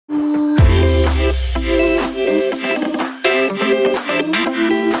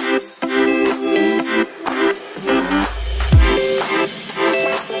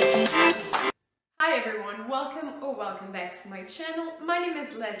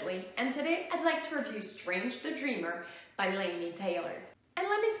is Leslie, and today I'd like to review Strange the Dreamer by Laini Taylor. And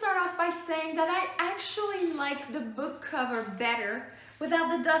let me start off by saying that I actually like the book cover better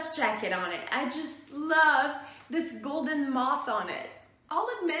without the dust jacket on it. I just love this golden moth on it. I'll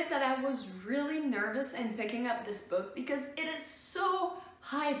admit that I was really nervous in picking up this book because it is so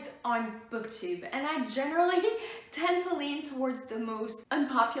hyped on BookTube, and I generally tend to lean towards the most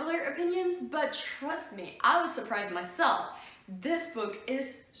unpopular opinions, but trust me, I was surprised myself. This book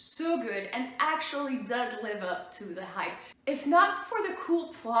is so good and actually does live up to the hype. If not for the cool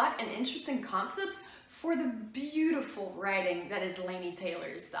plot and interesting concepts, for the beautiful writing that is Laini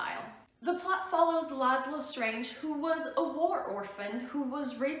Taylor's style. The plot follows Laszlo Strange, who was a war orphan, who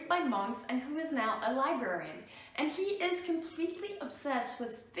was raised by monks, and who is now a librarian. And he is completely obsessed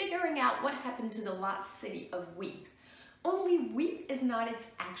with figuring out what happened to the lost city of Weep. Only Weep is not its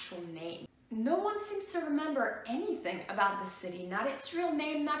actual name. No one seems to remember anything about the city, not its real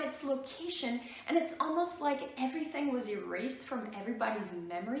name, not its location, and it's almost like everything was erased from everybody's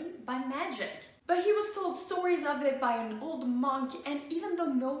memory by magic. But he was told stories of it by an old monk, and even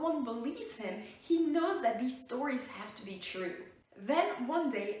though no one believes him, he knows that these stories have to be true. Then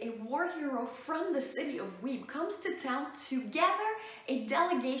one day, a war hero from the city of Weep comes to town to gather a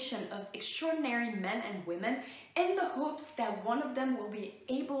delegation of extraordinary men and women in the hopes that one of them will be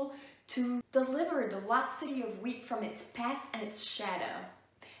able to deliver the lost city of Weep from its past and its shadow.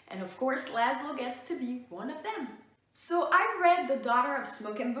 And of course, Laszlo gets to be one of them. So I read the Daughter of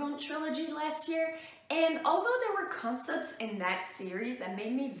Smoke and Bone trilogy last year, and although there were concepts in that series that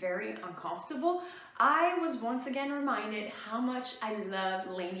made me very uncomfortable, I was once again reminded how much I love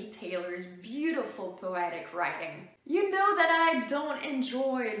Laini Taylor's beautiful poetic writing. You know that I don't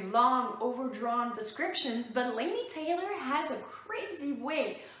enjoy long, overdrawn descriptions, but Laini Taylor has a crazy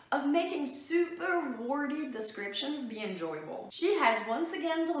way of making super wordy descriptions be enjoyable. She has once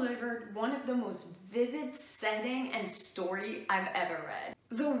again delivered one of the most vivid setting and story I've ever read.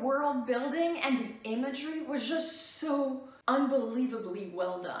 The world building and the imagery was just so unbelievably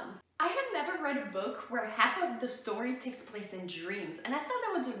well done. I had never read a book where half of the story takes place in dreams, and I thought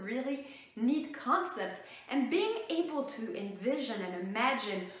that was a really neat concept, and being able to envision and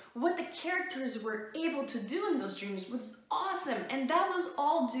imagine what the characters were able to do in those dreams was awesome, and that was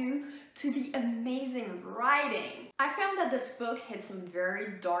all due to the amazing writing. I found that this book had some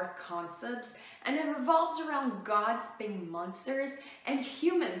very dark concepts, and it revolves around gods being monsters and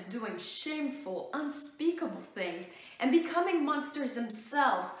humans doing shameful, unspeakable things and becoming monsters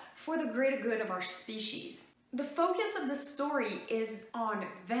themselves for the greater good of our species. The focus of the story is on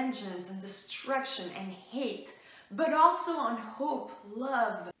vengeance and destruction and hate, but also on hope,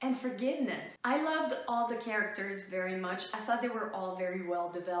 love, and forgiveness. I loved all the characters very much. I thought they were all very well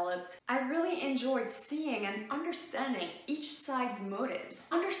developed. I really enjoyed seeing and understanding each side's motives.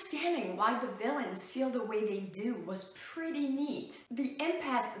 Understanding why the villains feel the way they do was pretty neat. The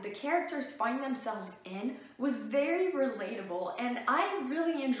impasse that the characters find themselves in was very relatable, and I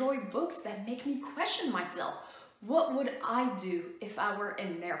really enjoy books that make me question myself. What would I do if I were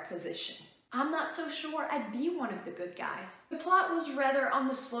in their position? I'm not so sure I'd be one of the good guys. The plot was rather on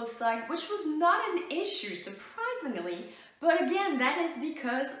the slow side, which was not an issue, surprisingly, but again, that is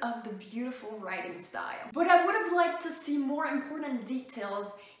because of the beautiful writing style. But I would have liked to see more important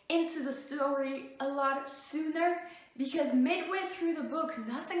details into the story a lot sooner, because midway through the book,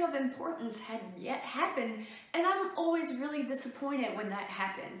 nothing of importance had yet happened, and I'm always really disappointed when that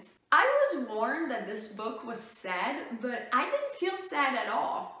happens. I was warned that this book was sad, but I didn't feel sad at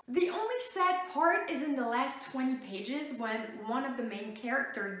all. The only sad part is in the last 20 pages when one of the main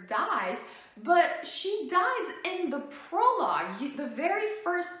characters dies, but she dies in the prologue. The very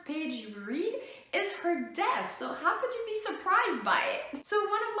first page you read is her death, so how could you be surprised by it? So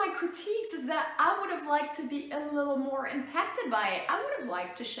one of my critiques is that I would have liked to be a little more impacted by it. I would have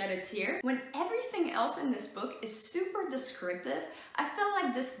liked to shed a tear. When everything else in this book is super descriptive, I felt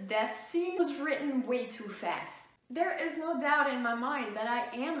like this death scene was written way too fast. There is no doubt in my mind that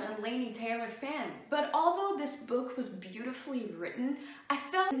I am a Laini Taylor fan, but although this book was beautifully written, I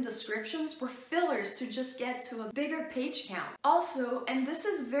felt the descriptions were fillers to just get to a bigger page count. Also, and this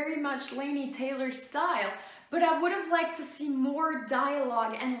is very much Laini Taylor's style, but I would have liked to see more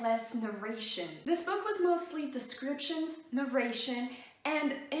dialogue and less narration. This book was mostly descriptions, narration,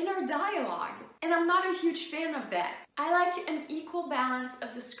 and inner dialogue, and I'm not a huge fan of that. I like an equal balance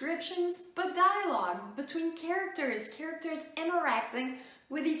of descriptions but dialogue between characters interacting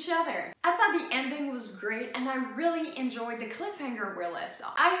with each other. I thought the ending was great, and I really enjoyed the cliffhanger we're left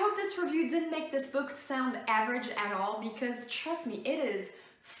on. I hope this review didn't make this book sound average at all, because trust me, it is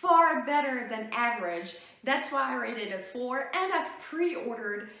far better than average. That's why I rated it 4, and I've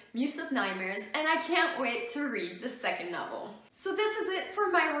pre-ordered Muse of Nightmares, and I can't wait to read the second novel. So this is it for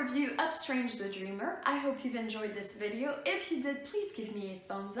my review of Strange the Dreamer. I hope you've enjoyed this video. If you did, please give me a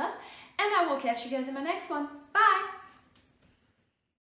thumbs up, and I will catch you guys in my next one. Bye!